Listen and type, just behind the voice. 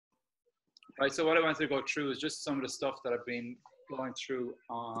Right. So what I wanted to go through is just some of the stuff that I've been going through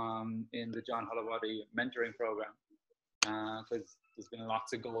in the John Holowati mentoring program. Because there's been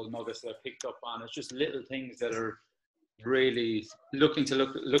lots of gold nuggets that I picked up on. It's just little things that are really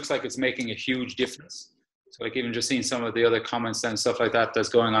looks like it's making a huge difference. So like even just seeing some of the other comments and stuff like that that's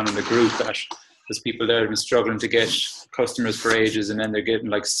going on in the group, that there's people there who've been struggling to get customers for ages, and then they're getting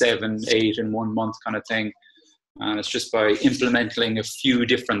like 7, 8 in 1 month kind of thing. And it's just by implementing a few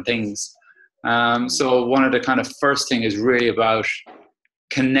different things. So one of the kind of first thing is really about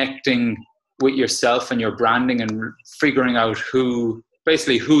connecting with yourself and your branding and figuring out who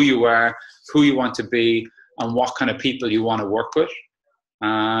you are, who you want to be, and what kind of people you want to work with.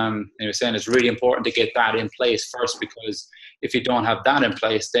 And you're saying it's really important to get that in place first, because if you don't have that in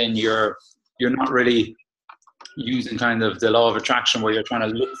place, then you're not really using kind of the law of attraction where you're trying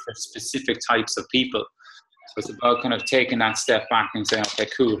to look for specific types of people. So it's about kind of taking that step back and saying, okay,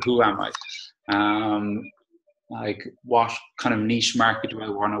 cool, who am I? Like what kind of niche market do I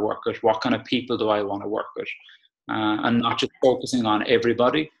want to work with? What kind of people do I want to work with? And not just focusing on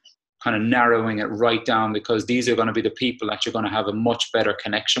everybody, kind of narrowing it right down, because these are going to be the people that you're going to have a much better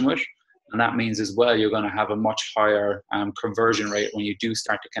connection with. And that means as well, you're going to have a much higher conversion rate when you do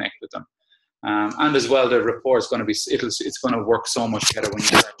start to connect with them. And as well, the rapport is going to be, it's going to work so much better when you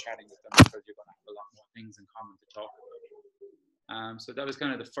start chatting with them, because you're going to have a lot more things in common to talk about. So that was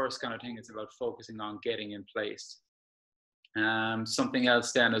kind of the first kind of thing. It's about focusing on getting in place. Something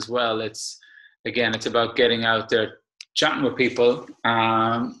else then as well, it's about getting out there, chatting with people.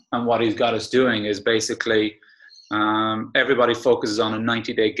 And what he's got us doing is basically everybody focuses on a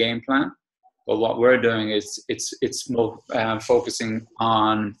 90-day game plan. But what we're doing is it's more focusing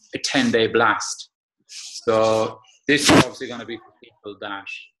on a 10-day blast. So this is obviously going to be for people that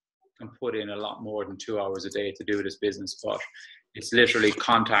can put in a lot more than 2 hours a day to do this business. But it's literally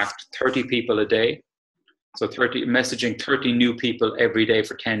contact 30 people a day. So messaging 30 new people every day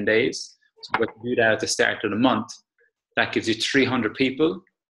for 10 days. So if you do that at the start of the month, that gives you 300 people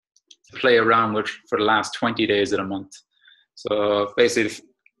to play around with for the last 20 days of the month. So basically,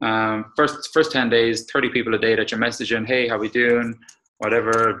 first 10 days, 30 people a day that you're messaging, hey, how we doing?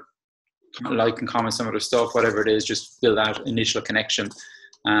 Whatever, like and comment some of the stuff, whatever it is, just build that initial connection.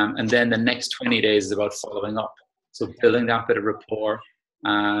 And then the next 20 days is about following up. So building that bit of rapport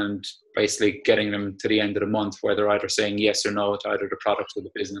and basically getting them to the end of the month where they're either saying yes or no to either the product or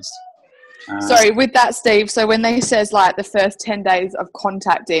the business. Sorry, with that, Steve, so when they says like the first 10 days of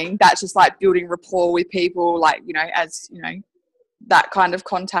contacting, that's just like building rapport with people, like, that kind of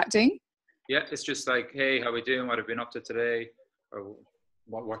contacting? Yeah, it's just like, hey, how we doing? What have you been up to today? Or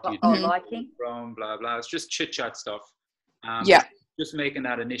what do you do? Liking? From blah, blah. It's just chit chat stuff. Just making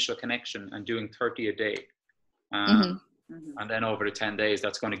that initial connection and doing 30 a day. And then over the 10 days,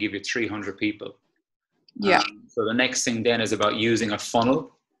 that's going to give you 300 people. So the next thing then is about using a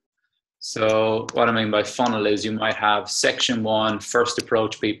funnel. So what I mean by funnel is you might have section 1, first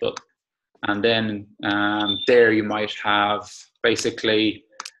approach people. And then there you might have basically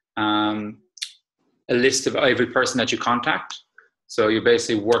a list of every person that you contact. So you're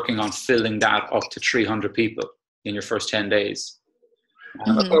basically working on filling that up to 300 people in your first 10 days.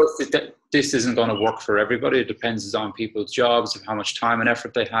 Of course, this isn't going to work for everybody. It depends on people's jobs, of how much time and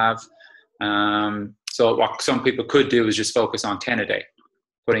effort they have. So what some people could do is just focus on 10 a day.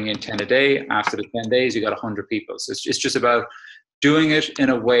 Putting in 10 a day, after the 10 days, you got 100 people. So it's just about doing it in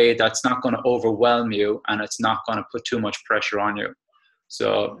a way that's not going to overwhelm you and it's not going to put too much pressure on you.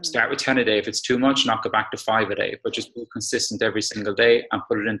 So start with 10 a day. If it's too much, knock it back to 5 a day, but just be consistent every single day and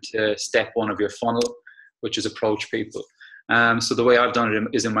put it into step 1 of your funnel, which is approach people. So the way I've done it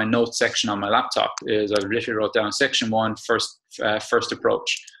is in my notes section on my laptop is I've literally wrote down section 1, first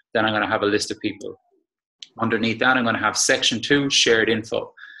approach. Then I'm going to have a list of people. Underneath that, I'm going to have section 2, shared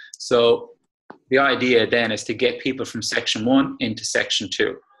info. So the idea then is to get people from section 1 into section 2.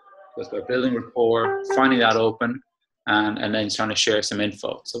 So it's about building rapport, finding that open, and then trying to share some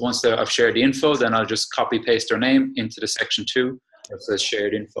info. So once I've shared the info, then I'll just copy paste their name into the section 2 where it says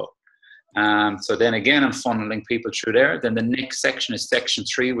shared info. So then again, I'm funneling people through there. Then the next section is section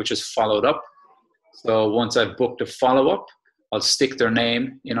 3, which is followed up. So once I've booked a follow-up, I'll stick their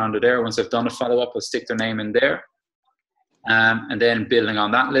name in under there. Once I've done a follow-up, I'll stick their name in there. And then building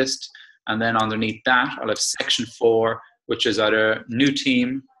on that list. And then underneath that, I'll have section 4, which is either new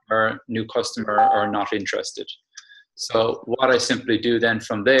team or new customer or not interested. So what I simply do then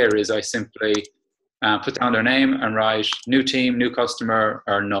from there is I simply put down their name and write new team, new customer,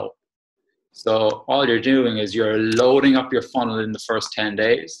 or no. So all you're doing is you're loading up your funnel in the first 10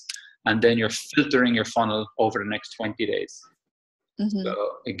 days, and then you're filtering your funnel over the next 20 days.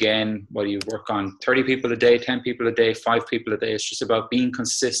 So again, whether you work on 30 people a day, 10 people a day, 5 people a day, it's just about being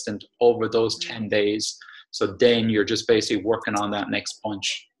consistent over those 10 days. So then you're just basically working on that next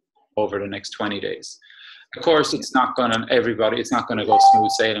punch over the next 20 days. Of course, it's not going to go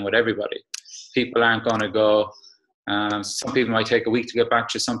smooth sailing with everybody. People aren't going to go, some people might take a week to get back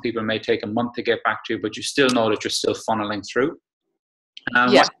to you. Some people may take a month to get back to you, but you still know that you're still funneling through.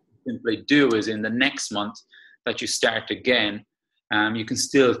 What you simply do is in the next month that you start again, you can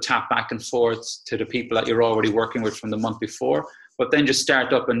still tap back and forth to the people that you're already working with from the month before, but then just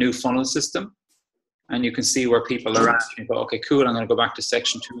start up a new funnel system. And you can see where people are at. You go, okay, cool, I'm going to go back to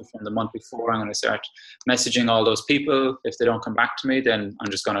section 2 from the month before. I'm going to start messaging all those people. If they don't come back to me, then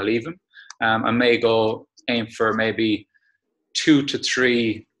I'm just going to leave them. I may go aim for maybe 2 to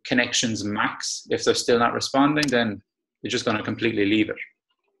 3 connections max. If they're still not responding, then you're just going to completely leave it.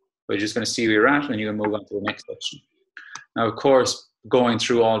 But you're just going to see where you're at, and you can move on to the next section. Now, of course, going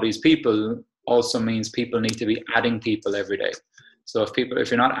through all these people also means people need to be adding people every day. So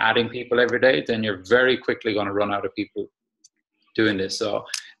if you're not adding people every day, then you're very quickly going to run out of people doing this. So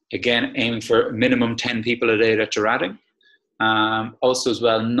again, aiming for a minimum 10 people a day that you're adding. Also as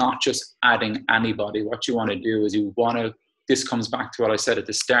well, not just adding anybody. What you want to do is this comes back to what I said at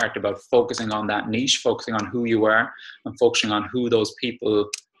the start about focusing on that niche, focusing on who you are, and focusing on who those people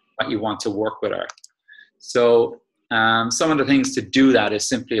that you want to work with are. So some of the things to do that is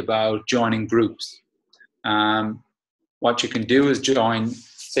simply about joining groups. What you can do is join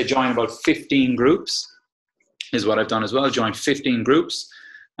about 15 groups is what I've done as well. Join 15 groups,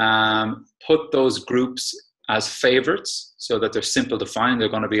 put those groups as favorites so that they're simple to find. They're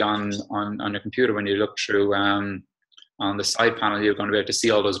going to be on your computer when you look through on the side panel. You're going to be able to see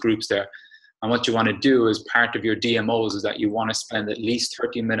all those groups there. And what you want to do as part of your DMOs is that you want to spend at least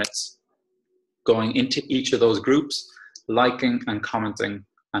 30 minutes going into each of those groups, liking and commenting,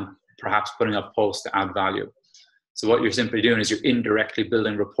 and perhaps putting up posts to add value. So what you're simply doing is you're indirectly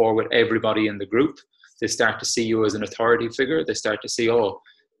building rapport with everybody in the group. They start to see you as an authority figure. They start to see,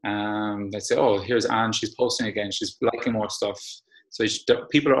 they say, here's Anne, she's posting again, she's liking more stuff. So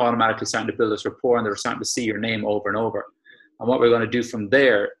people are automatically starting to build this rapport, and they're starting to see your name over and over. And what we're going to do from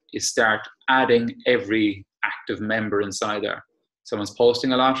there is start adding every active member inside there. Someone's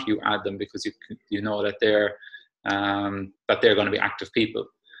posting a lot, you add them because you know that they're going to be active people.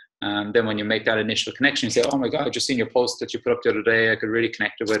 And then when you make that initial connection, you say, oh my God, I just seen your post that you put up the other day. I could really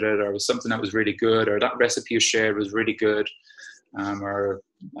connect with it, or it was something that was really good, or that recipe you shared was really good. Or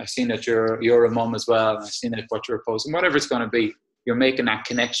I've seen that you're a mom as well. And I've seen that what you're posting, whatever it's going to be, you're making that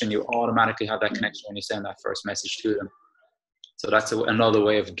connection. You automatically have that connection when you send that first message to them. So that's another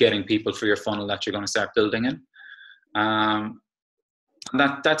way of getting people for your funnel that you're going to start building in. And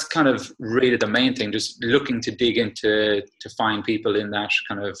that's kind of really the main thing, just looking to dig into to find people in that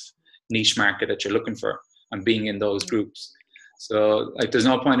kind of niche market that you're looking for and being in those groups. So there's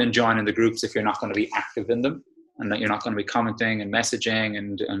no point in joining the groups if you're not going to be active in them, and that you're not going to be commenting and messaging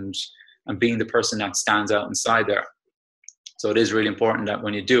and being the person that stands out inside there. So it is really important that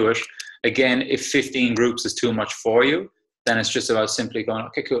when you do it, again, if 15 groups is too much for you, then it's just about simply going,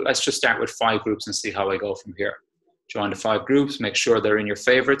 okay, cool, let's just start with 5 groups and see how I go from here. Join the 5 groups, make sure they're in your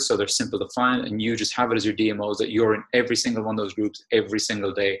favorites so they're simple to find, and you just have it as your DMOs that you're in every single one of those groups every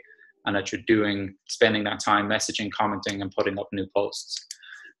single day, and that you're spending that time messaging, commenting, and putting up new posts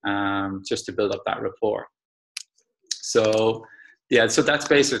just to build up that rapport. So yeah, so that's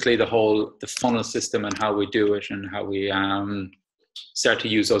basically the funnel system and how we do it, and how we start to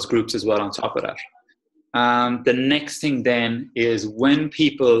use those groups as well on top of that. The next thing then is when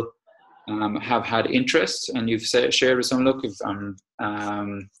people have had interest and you've shared with someone, look,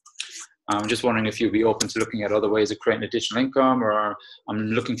 I'm just wondering if you'd be open to looking at other ways of creating additional income, or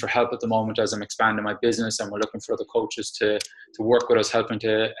I'm looking for help at the moment as I'm expanding my business, and we're looking for other coaches to work with us, helping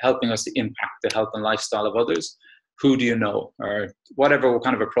us to impact the health and lifestyle of others. Who do you know? Or whatever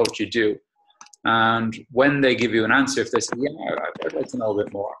kind of approach you do. And when they give you an answer, if they say, yeah, I'd like to know a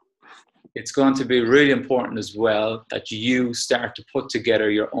bit more, it's going to be really important as well that you start to put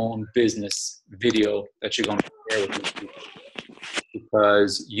together your own business video that you're going to share with these people.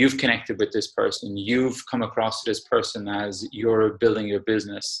 Because you've connected with this person, you've come across this person as you're building your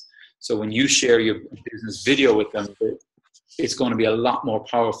business. So when you share your business video with them, it's going to be a lot more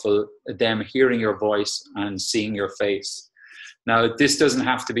powerful, them hearing your voice and seeing your face. Now, this doesn't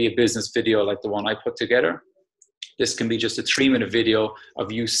have to be a business video like the one I put together. This can be just a 3-minute video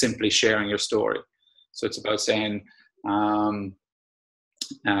of you simply sharing your story. So it's about saying, hey,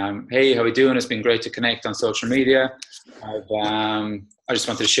 how are we doing? It's been great to connect on social media. I just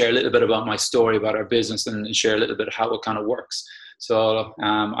wanted to share a little bit about my story, about our business, and share a little bit of how it kind of works. So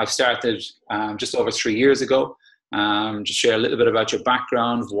I've started just over 3 years ago. Just share a little bit about your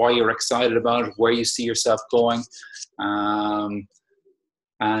background, why you're excited about it, where you see yourself going. And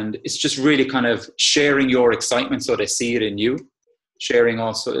it's just really kind of sharing your excitement so they see it in you. Sharing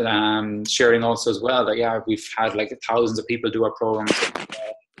also as well that, yeah, we've had like thousands of people do our program.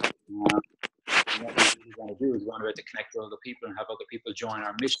 What we want to do is we want to connect with other people and have other people join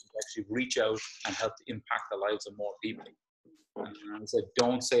our mission to actually reach out and help to impact the lives of more people. And I said,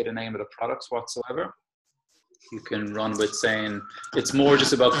 don't say the name of the products whatsoever. You can run with saying it's more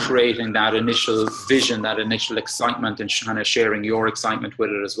just about creating that initial vision, that initial excitement, and kind of sharing your excitement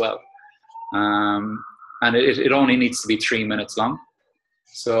with it as well. And it only needs to be 3 minutes long.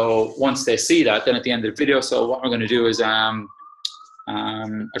 So once they see that, then at the end of the video, so what we're going to do is I'd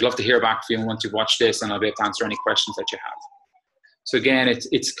love to hear back from you once you've watched this, and I'll be able to answer any questions that you have. So again,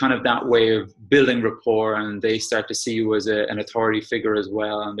 it's kind of that way of building rapport, and they start to see you as an authority figure as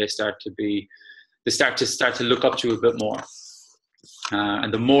well, and they start to look up to you a bit more.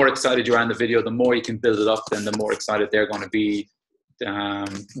 And the more excited you are in the video, the more you can build it up, then the more excited they're going to be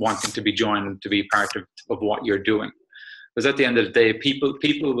wanting to be joined, to be part of what you're doing. Because at the end of the day,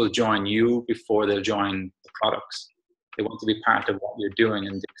 people will join you before they'll join the products. They want to be part of what you're doing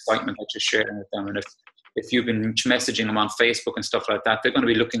and the excitement that you're sharing with them. And if you've been messaging them on Facebook and stuff like that, they're going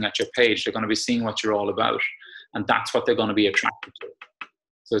to be looking at your page. They're going to be seeing what you're all about. And that's what they're going to be attracted to.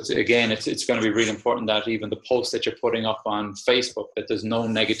 So it's going to be really important that even the posts that you're putting up on Facebook, that there's no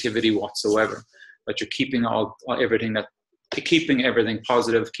negativity whatsoever, that you're keeping keeping everything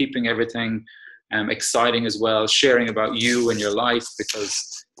positive, keeping everything exciting as well, sharing about you and your life,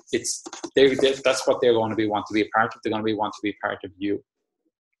 because that's what they're going to want to be a part of. They're going to want to be part of you.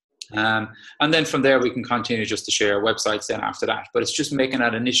 And then from there, we can continue just to share websites then after that. But it's just making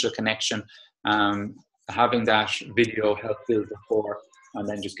that initial connection, having that video help build rapport, and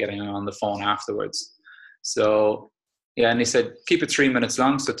then just getting on the phone afterwards. So, yeah, and he said, keep it 3 minutes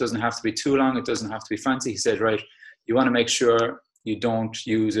long, so it doesn't have to be too long. It doesn't have to be fancy. He said, right, you want to make sure you don't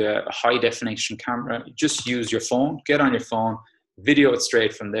use a high definition camera. Just use your phone, get on your phone, video it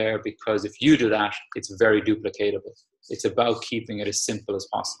straight from there, because if you do that, it's very duplicatable. It's about keeping it as simple as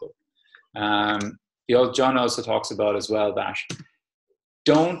possible. John also talks about as well that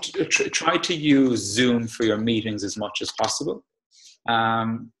don't try to use Zoom for your meetings as much as possible.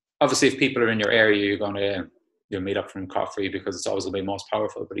 Obviously, if people are in your area, you'll meet up for coffee because it's always going to be most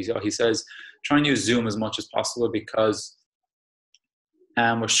powerful. But he says, try and use Zoom as much as possible, because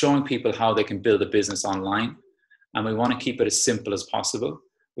we're showing people how they can build a business online, and we want to keep it as simple as possible.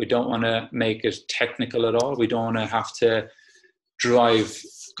 We don't want to make it technical at all. We don't want to have to drive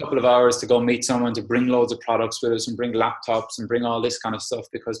a couple of hours to go meet someone, to bring loads of products with us and bring laptops and bring all this kind of stuff,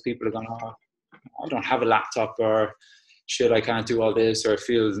 because people are going, oh, I don't have a laptop, or shit, I can't do all this, or I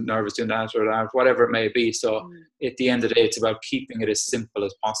feel nervous doing that or that, whatever it may be. So at the end of the day, it's about keeping it as simple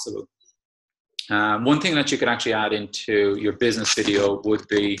as possible. One thing that you could actually add into your business video would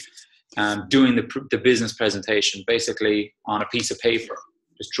be doing the business presentation, basically on a piece of paper,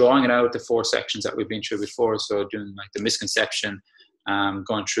 just drawing it out, the 4 sections that we've been through before. So doing like the misconception,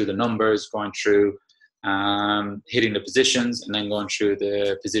 going through the numbers, going through hitting the positions, and then going through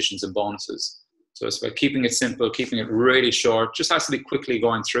the positions and bonuses. So it's about keeping it simple, keeping it really short, just has to be quickly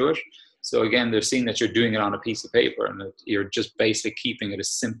going through it. So again, they're seeing that you're doing it on a piece of paper, and that you're just basically keeping it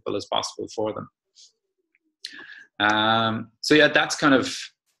as simple as possible for them. So yeah, that's kind of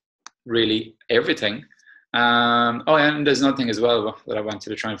really everything. And there's another thing as well that I wanted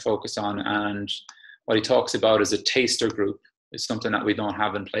to try and focus on, and what he talks about is a taster group. It's something that we don't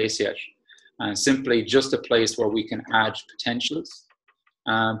have in place yet, and simply just a place where we can add potentials.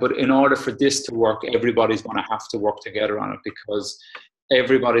 But in order for this to work, everybody's going to have to work together on it, because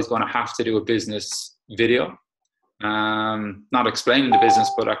everybody's going to have to do a business video, not explaining the business,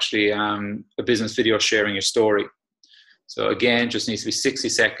 but actually a business video sharing your story. So again, just needs to be 60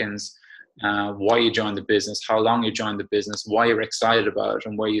 seconds, why you joined the business, how long you joined the business, why you're excited about it,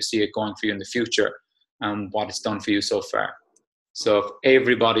 and where you see it going for you in the future, and what it's done for you so far. So if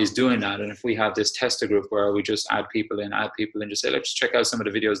everybody's doing that, and if we have this tester group where we just add people in, just say, let's check out some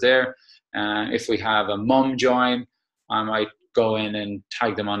of the videos there. If we have a mum join, I might go in and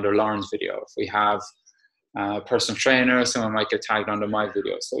tag them under Lauren's video. If we have a personal trainer, someone might get tagged under my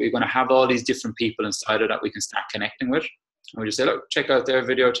video. So you're going to have all these different people inside of that we can start connecting with. And we just say, look, check out their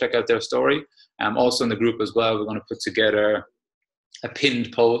video, check out their story. Also in the group as well, we're going to put together a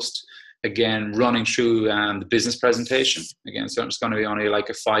pinned post, again, running through the business presentation. Again, so it's going to be only like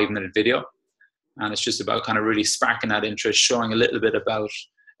a 5-minute video. And it's just about kind of really sparking that interest, showing a little bit about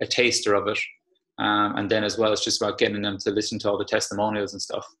a taster of it. And then as well, it's just about getting them to listen to all the testimonials and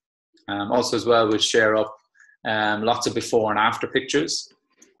stuff. Also as well, we'll share up lots of before and after pictures,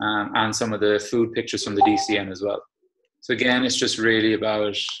 and some of the food pictures from the DCN as well. So again, it's just really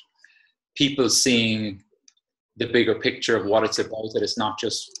about people seeing the bigger picture of what it's about, that it's not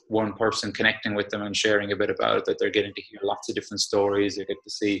just one person connecting with them and sharing a bit about it, that they're getting to hear lots of different stories. They get to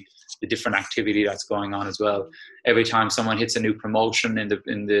see the different activity that's going on as well. Every time someone hits a new promotion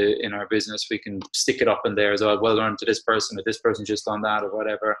in our business, we can stick it up in there as well. Well done to this person, or this person just done that, or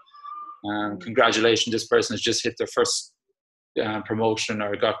whatever. Congratulations, this person has just hit their first promotion,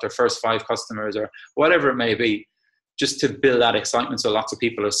 or got their first 5 customers, or whatever it may be, just to build that excitement so lots of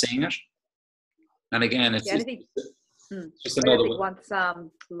people are seeing it. And again, it's just another one. Once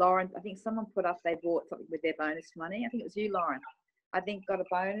Lauren, I think someone put up, they bought something with their bonus money. I think it was you, Lauren. I think got a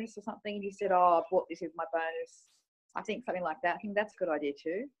bonus or something, and you said, "Oh, I bought this with my bonus." I think something like that. I think that's a good idea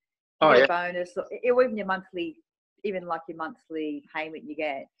too. Oh, yeah. Bonus, or even your monthly, even like your monthly payment you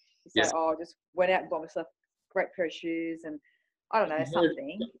get. You say, "Oh, I just went out and bought myself a great pair of shoes," and I don't know,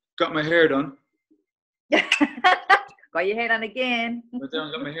 something. Got my hair done. Got your hair done again.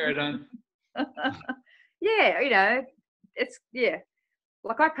 Got my hair done. Yeah, you know, it's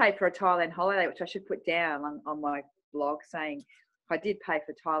like I paid for a Thailand holiday, which I should put down on my blog, saying I did pay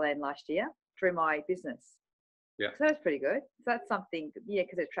for Thailand last year through my business. Yeah, so that's pretty good. So that's something,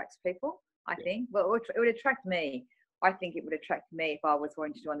 because it attracts people, I think. Well, it would attract me. I think it would attract me if I was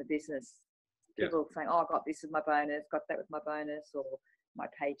going to join the business. People saying, "Oh, I got this with my bonus, got that with my bonus, or my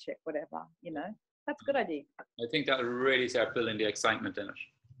paycheck, whatever." That's a good idea. I think that will really start building the excitement in it.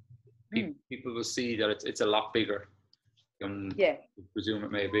 People will see that it's a lot bigger than I presume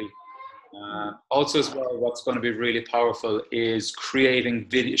it may be. Also as well, what's going to be really powerful is creating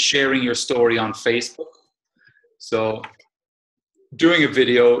video, sharing your story on Facebook. So doing a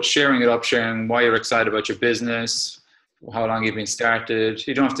video, sharing it up, sharing why you're excited about your business, how long you've been started.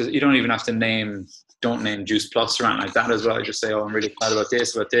 You don't even have to name Juice Plus or anything like that as well. You just say, "Oh, I'm really excited about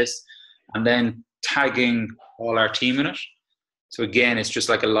this," and then tagging all our team in it. So again, it's just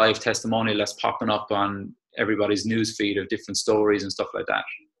like a live testimonial that's popping up on everybody's news feed of different stories and stuff like that.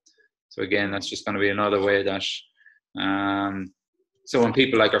 So again, that's just going to be another way that, so when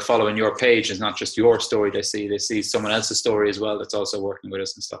people are following your page, it's not just your story they see someone else's story as well that's also working with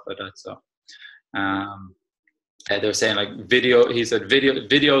us and stuff like that. So they're saying he said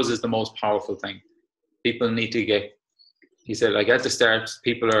videos is the most powerful thing. People need to get, he said, at the start,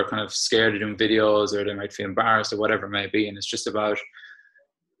 people are kind of scared of doing videos, or they might feel embarrassed or whatever it may be. And it's just about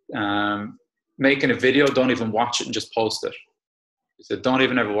making a video. Don't even watch it and just post it. He said, don't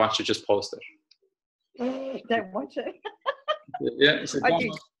even ever watch it, just post it. Don't watch it. Yeah, he said,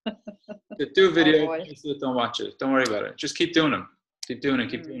 do a video, don't watch it. Don't worry about it. Just keep doing them. Keep doing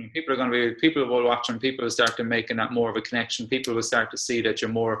it. People will watch them. People will start to making that more of a connection. People will start to see that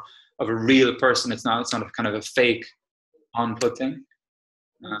you're more of a real person. It's not a kind of a fake on-put thing.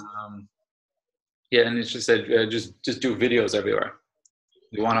 And it's just said, just do videos everywhere.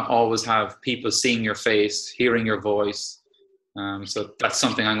 You want to always have people seeing your face, hearing your voice. So that's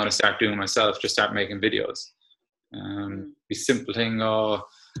something I'm going to start doing myself. Just start making videos. Be simple thing, or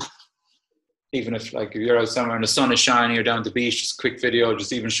even if you're out somewhere and the sun is shining, you're down at the beach, just a quick video,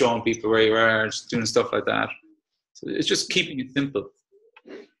 just even showing people where you are, just doing stuff like that. So it's just keeping it simple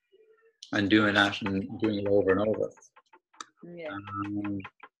and doing that and doing it over and over.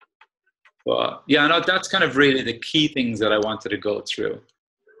 But that's kind of really the key things that I wanted to go through.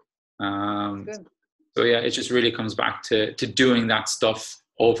 So it just really comes back to doing that stuff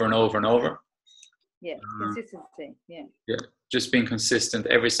over and over and over. Consistency. Just being consistent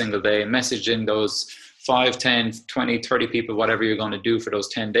every single day, messaging those 5, 10, 20, 30 people, whatever you're going to do for those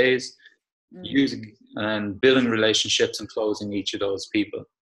 10 days, using and building relationships and closing each of those people.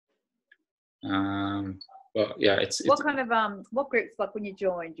 But it's what kind of what groups, when you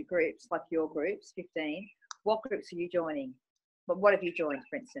joined your groups, your groups 15, what groups are you joining? But what have you joined,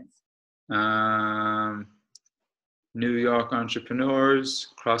 for instance? New York Entrepreneurs,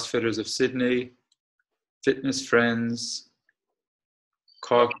 CrossFitters of Sydney, Fitness Friends,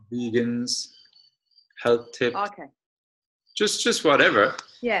 Cork Vegans, Health Tips. Okay. Just whatever.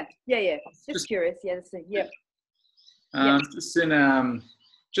 Yeah. Just curious. Just in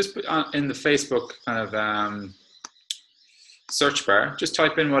just in the Facebook kind of search bar, just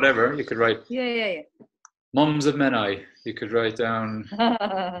type in whatever. You could write. Yeah. Mums of Menai. You could write down.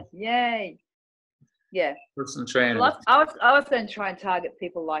 Yay. Yeah. Personal trainer. Well, I was going to try and target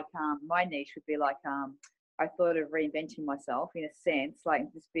people my niche would be I thought of reinventing myself in a sense,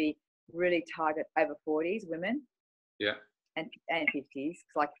 just be really target over 40s women. Yeah. and 50s,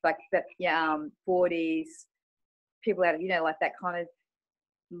 like that, 40s, people out of, like that kind of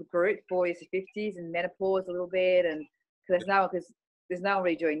group, 40s to 50s, and menopause a little bit, and because there's no one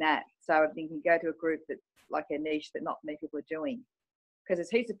really doing that. So I'm thinking go to a group that's like a niche that not many people are doing, because there's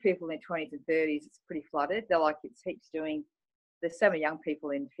heaps of people in their 20s and 30s. It's pretty flooded. They're like, it's heaps doing. There's so many young people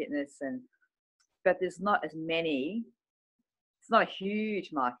in fitness, but there's not as many. It's not a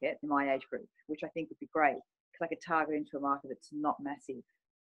huge market in my age group, which I think would be great, because I could target into a market that's not massive,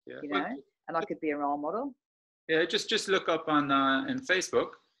 and I could be a role model. Yeah, just look up on in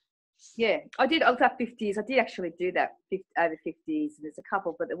Facebook. Yeah, I looked up 50s. I did actually do that, over 50s. There's a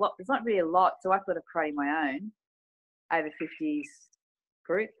couple, but there's not really a lot. So I thought of creating my own over 50s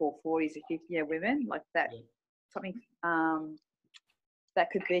group, or 40s to 50 women, like that, something that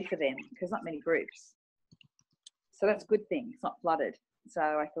could be for them, because not many groups. So that's a good thing. It's not flooded. So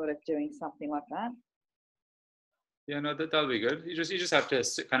I thought of doing something like that. Yeah, no, that'll be good. You just have to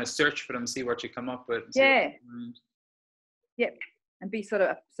kind of search for them, see what you come up with. Yeah. Yep. And be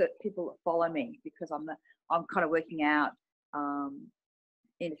so people follow me, because I'm kind of working out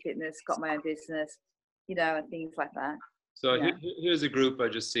into fitness, got my own business, and things like that. So here's a group I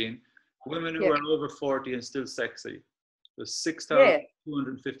just seen: women who are over 40 and still sexy. There's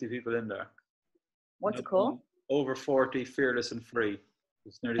 6,250 people in there. What's it called? Over 40, fearless and free.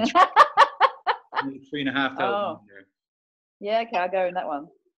 It's nearly 3,500 in there. Yeah, okay, I'll go in that one.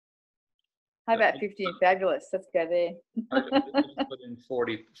 How about 50 and fabulous? Let's go there. I just put in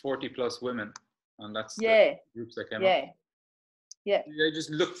 40 plus women, and that's the groups that came up. Yeah.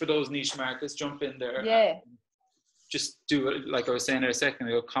 Just look for those niche markets, jump in there. Yeah. Just do it, like I was saying there a second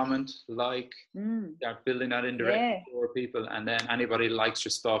ago, comment, like, start building that indirectly for people, and then anybody likes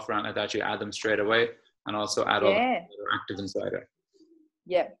your stuff around like that, you add them straight away, and also add all the people that are active inside it.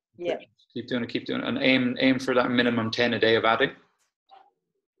 Yeah. Keep doing it, and aim for that minimum 10 a day of adding,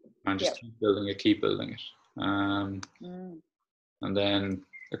 and just keep building it. And then,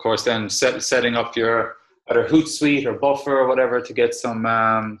 of course, then setting up your either Hootsuite or Buffer or whatever to get some.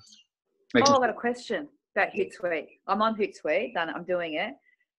 I got a question about Hootsuite. I'm on Hootsuite and I'm doing it.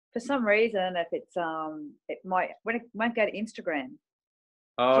 For some reason, if it's it might go to Instagram.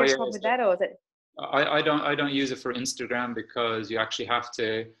 Oh, yeah. With that, or is it? I don't use it for Instagram, because you actually have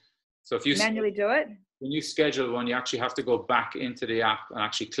to. So if you manually do it, when you schedule one, you actually have to go back into the app and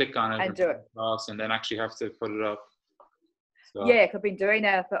actually click on it and do it, and then actually have to put it up. So. Yeah, I've been doing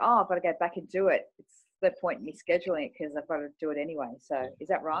that. I thought, I've got to go back and do it. It's the point in me scheduling it, because I've got to do it anyway. So is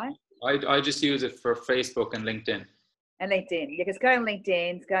that right? I just use it for Facebook and LinkedIn. And LinkedIn, yeah, because go to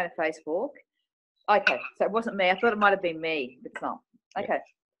LinkedIn, go to Facebook. Okay, so it wasn't me. I thought it might have been me, but it's not. Okay.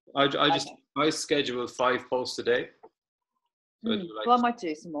 I schedule 5 posts a day. So I might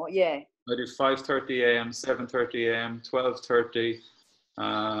do some more. Yeah. I do 5:30 a.m., 7:30 a.m., 12:30,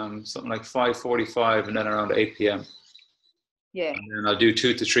 something like 5:45, and then around 8 p.m. Yeah. And then I'll do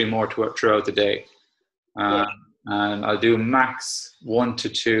 2 to 3 more throughout the day. And I'll do max 1 to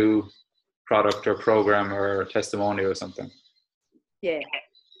 2 product or program or testimonial or something. Yeah.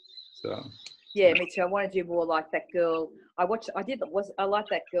 So. Yeah, me too. I want to do more like that girl. I like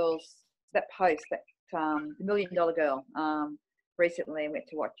that that post, that the $1 Million Girl. Recently, I went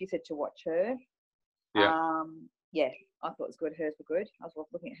to watch. You said to watch her. Yeah. Yeah, I thought it was good. Hers were good. I was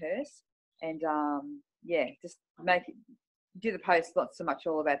looking at hers, and just do the post, not so much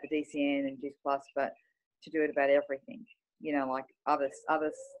all about the DCN and Juice Plus, but to do it about everything. Like others,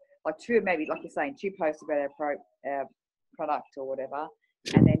 like 2, maybe like you're saying, 2 posts about our product or whatever,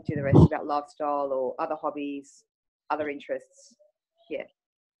 and then do the rest about lifestyle or other hobbies, other interests. Yeah.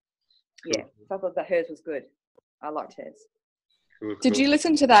 Yeah. So I thought that hers was good. I liked hers. Cool. Did you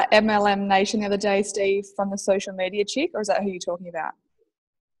listen to that MLM Nation the other day, Steve, from the social media chick, or is that who you're talking about?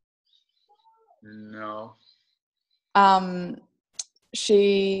 No. Her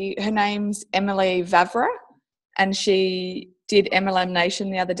name's Emily Vavra, and she did MLM Nation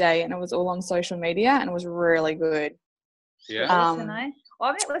the other day, and it was all on social media, and it was really good. Yeah. What's her name? Oh,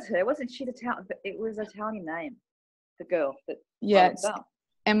 I mean, it was her. Wasn't she the Italian? It was an Italian name. The girl that. Yeah, it's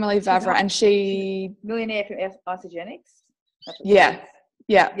Emily Vavra, and she millionaire from Isagenix. Yeah.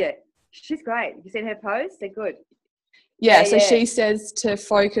 She's great. You seen her posts? They're good. Yeah, so she says to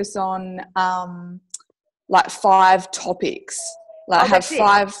focus on like 5 topics. Like have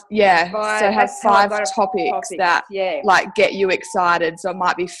 5, so have 5 topics that like get you excited. So it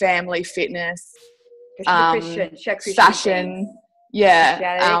might be family, fitness, fashion,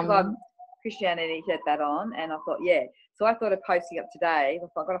 Christianity, had that on, and I thought, so I thought of posting up today.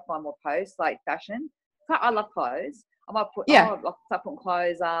 I've got to find more posts like fashion. I love clothes. I might put, I'll start putting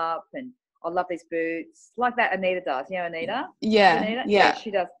clothes up, and I love these boots, like that Anita does. You know Anita? Yeah, Anita? yeah,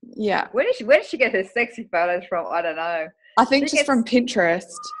 she does. Yeah. Where does she get her sexy photos from? I don't know. I think just from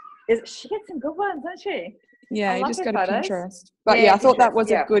Pinterest. She gets some good ones, doesn't she? Yeah, you just go to Pinterest. But I thought that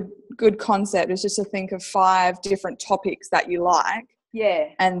was a good concept. It's just to think of 5 different topics that you like. Yeah.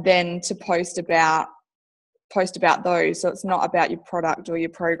 And then to post about those. So it's not about your product or your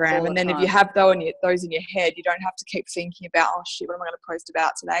program. And then if you have those in your head, you don't have to keep thinking about, oh shit, what am I going to post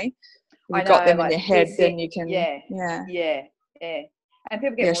about today? If you've got them in your head, then you can. Yeah. And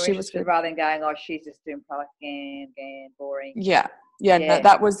people get more interested rather than going, oh, she's just doing product again, boring. Yeah. No,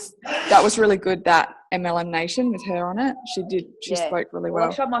 that was really good, that MLM Nation with her on it. She spoke really well.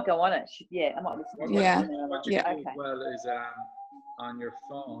 Well, I might go on it. I might listen to it. What you do as well is on your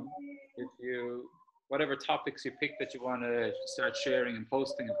phone, if you, whatever topics you pick that you want to start sharing and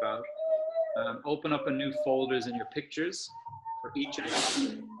posting about, open up a new folders in your pictures for each of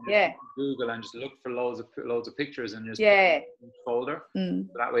them. Google and just look for loads of pictures and just put in each folder. So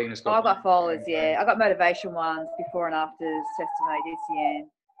that way you can just go. I've got folders. I got motivation ones, before and afters, testimony,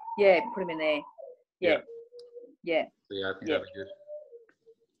 DCN. Put them in there. Yeah. So I think that'd be good.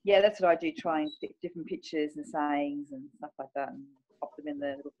 Yeah, that's what I do. Try and pick different pictures and sayings and stuff like that, and pop them in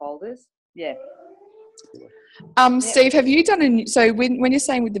the little folders. Yeah. Steve, have you done so when you're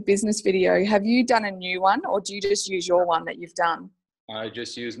saying with the business video, have you done a new one, or do you just use your one that you've done? I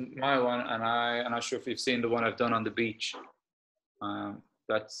just use my one, and I'm not sure if you've seen the one I've done on the beach.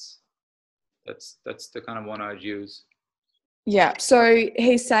 That's the kind of one I'd use. Yeah. So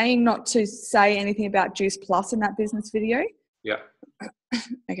he's saying not to say anything about Juice Plus in that business video. Yeah.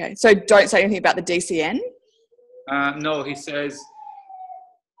 Okay. So don't say anything about the DCN. No, he says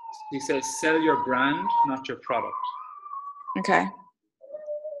sell your brand, not your product. Okay.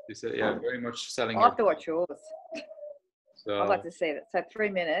 He said, very much selling. I'll have to watch yours. So I'd like to see that. So 3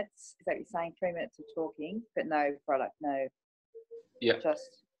 minutes, is that you're saying 3 minutes of talking, but no product, no. Yeah.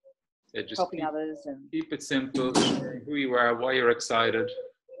 Just helping others and keep it simple. Who you are, why you're excited.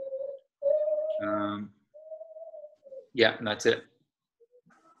 And that's it.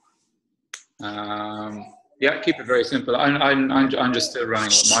 Keep it very simple. I'm just still running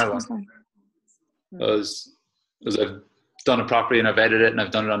with my one because I've done it properly and I've edited it and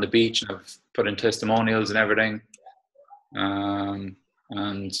I've done it on the beach and I've put in testimonials and everything. And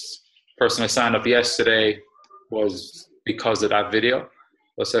the person I signed up yesterday was because of that video.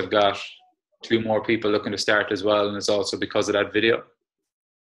 Plus I've got 2 more people looking to start as well, and it's also because of that video.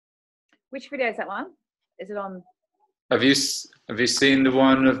 Which video is that one? Is it on? Have you seen the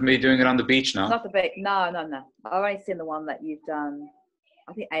one of me doing it on the beach now? Not the beach. No. I've only seen the one that you've done,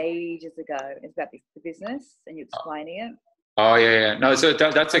 I think ages ago. It's about the business and you're explaining it. Oh yeah. No, so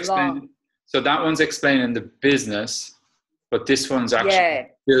that's explaining. So that one's explaining the business, but this one's actually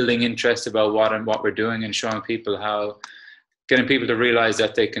building interest about what we're doing and showing people getting people to realize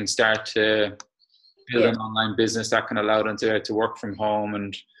that they can start to build an online business that can allow them to work from home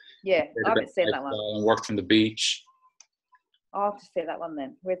and I haven't seen that one. And work from the beach. I'll have to see that one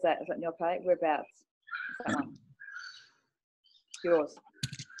then. Where's that? Is that in your page? Whereabouts? Is that one? Yours.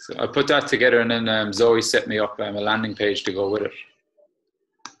 So I put that together, and then Zoe set me up a landing page to go with it.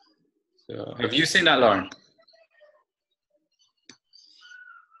 So have you seen that, Lauren?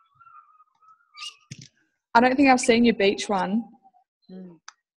 I don't think I've seen your beach one.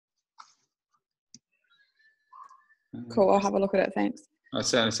 Cool, I'll have a look at it, thanks. I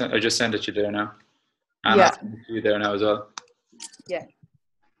just sent it to you there now. And I'll send it to you there now as well. Yeah.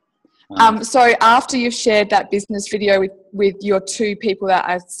 So after you've shared that business video with your 2 people that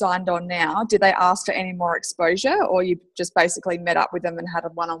are signed on now, did they ask for any more exposure, or you just basically met up with them and had a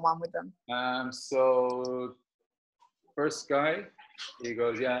one-on-one with them? So first guy, he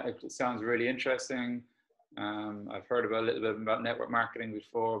goes, it sounds really interesting. I've heard a little bit about network marketing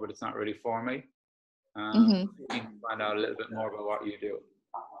before, but it's not really for me. You can find out a little bit more about what you do.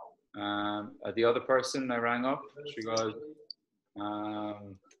 The other person I rang up, she goes,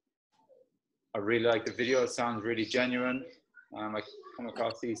 I really like the video. It sounds really genuine. I come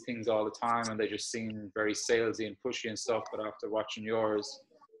across these things all the time and they just seem very salesy and pushy and stuff. But after watching yours,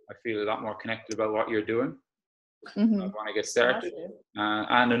 I feel a lot more connected about what you're doing. I want to get started.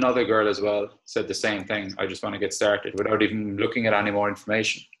 And another girl as well said the same thing. I just want to get started without even looking at any more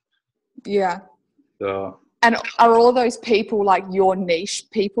information. Yeah. So. And are all those people like your niche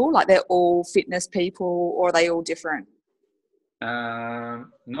people? Like they're all fitness people, or are they all different?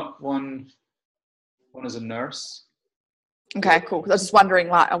 Not one. One is a nurse. Okay, cool. I was just wondering,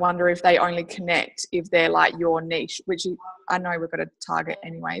 I wonder if they only connect if they're like your niche, which I know we've got to target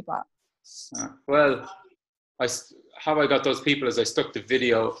anyway, but. Well, how I got those people is I stuck the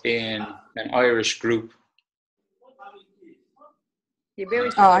video in an Irish group. You're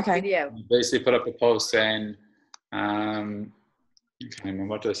very strong video. I basically put up a post saying, I can't remember,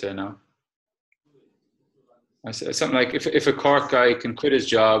 what do I say now? I said something like, if a Cork guy can quit his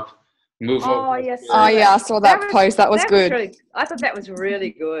job, move over. Yes. Oh yeah, I saw that post. That was good. I thought that was really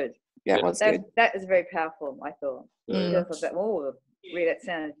good. Yeah, it was good. That was very powerful, I thought. I thought that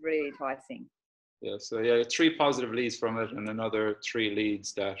sounded really enticing. Yeah, so yeah, 3 positive leads from it and another 3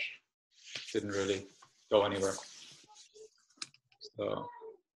 leads that didn't really go anywhere. So,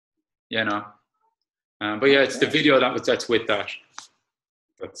 you know. But yeah, it's the video that's with that.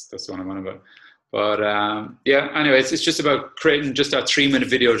 That's what I'm on about. But yeah, anyway, it's just about creating just that 3-minute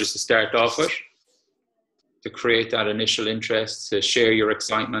video just to start off with, to create that initial interest, to share your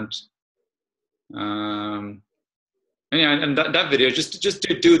excitement. And yeah, and that video, just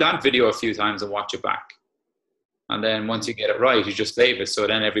do that video a few times and watch it back. And then once you get it right, you just save it. So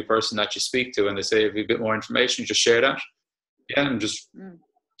then every person that you speak to and they say a bit more information, just share that. Yeah, and just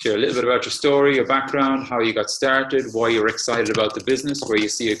share a little bit about your story, your background, how you got started, why you're excited about the business, where you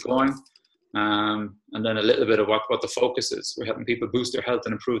see it going. And then a little bit of what the focus is. We're helping people boost their health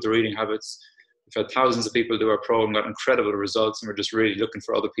and improve their eating habits. We've had thousands of people do our program, got incredible results, and we're just really looking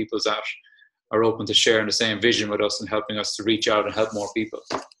for other people that are open to sharing the same vision with us and helping us to reach out and help more people.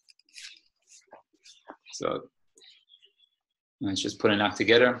 So it's just putting that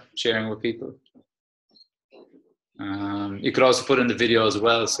together, sharing with people. You could also put in the video as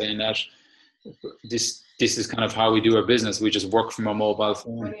well, saying that this is kind of how we do our business. We just work from a mobile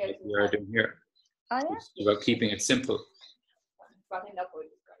phone, like we are doing here. It's about keeping it simple.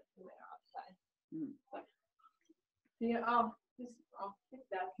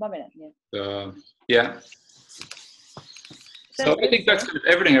 Yeah. So I think that's kind of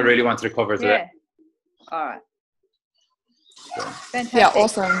everything I really wanted to cover today. Yeah. All right. So. Fantastic. Yeah,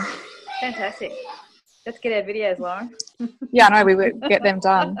 awesome. Fantastic. Let's get our videos, Lauren. Yeah, no, we would get them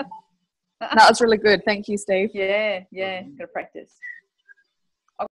done. That was really good. Thank you, Steve. Yeah, got to practice.